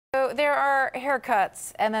So there are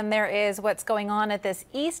haircuts, and then there is what's going on at this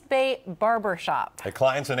East Bay barber shop. The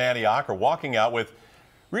clients in Antioch are walking out with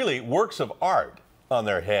really works of art on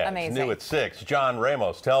their heads. Amazing. New at 6, John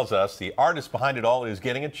Ramos tells us the artist behind it all is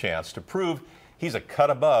getting a chance to prove he's a cut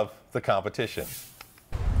above the competition.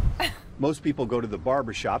 Most people go to the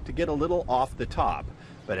barber shop to get a little off the top,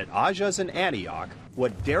 but at Ajja's in Antioch,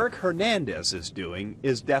 what Derek Hernandez is doing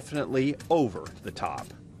is definitely over the top.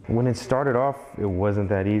 When it started off, it wasn't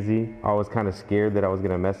that easy. I was kind of scared that I was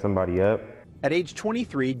going to mess somebody up. At age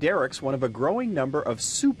 23, Derek's one of a growing number of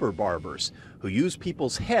super barbers who use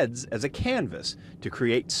people's heads as a canvas to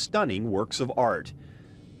create stunning works of art.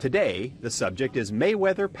 Today, the subject is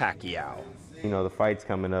Mayweather-Pacquiao. You know, the fight's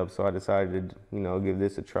coming up, so I decided to, give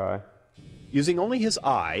this a try. Using only his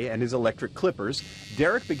eye and his electric clippers,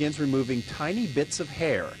 Derek begins removing tiny bits of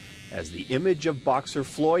hair as the image of boxer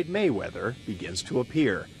Floyd Mayweather begins to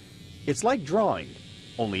appear. It's like drawing,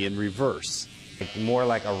 only in reverse. It's more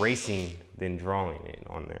like erasing than drawing it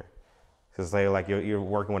on there. It's like you're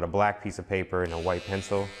working with a black piece of paper and a white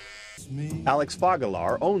pencil. Alex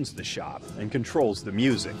Fogalar owns the shop and controls the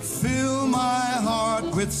music. Fill my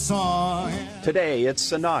heart with song. Today it's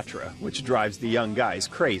Sinatra, which drives the young guys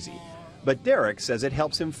crazy. But Derek says it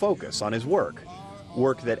helps him focus on his work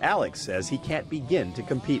that Alex says he can't begin to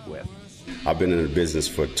compete with. I've been in the business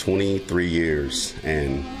for 23 years,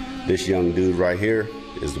 and this young dude right here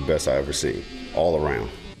is the best I've ever seen, all around.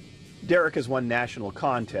 Derek has won national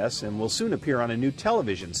contests and will soon appear on a new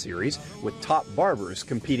television series with top barbers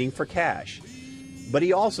competing for cash. But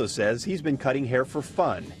he also says he's been cutting hair for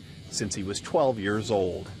fun since he was 12 years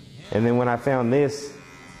old. And then when I found this,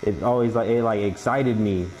 it always excited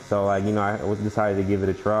me. So I decided to give it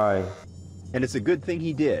a try. And it's a good thing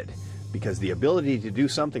he did, because the ability to do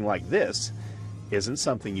something like this isn't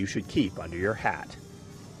something you should keep under your hat.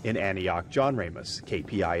 In Antioch, John Ramos,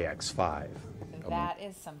 KPIX 5. That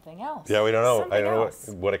is something else. Yeah, we don't know. Something I don't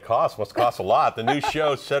know what it costs. Must cost a lot. The new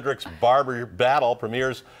show, Cedric's Barber Battle,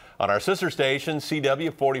 premieres on our sister station,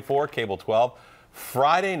 CW 44, Cable 12,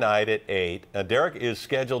 Friday night at 8. Derek is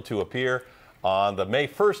scheduled to appear on the May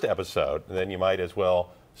 1st episode. And then you might as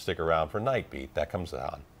well stick around for Night Beat. That comes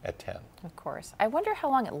on at 10. Of course. I wonder how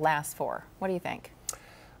long it lasts for. What do you think?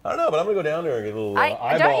 I don't know, but I'm going to go down there and get a little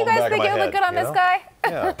eyeball don't you in the guys back think of my it would head, look good on you this know? guy?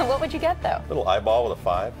 Yeah. What would you get, though? Little eyeball with a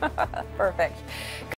 5. Perfect.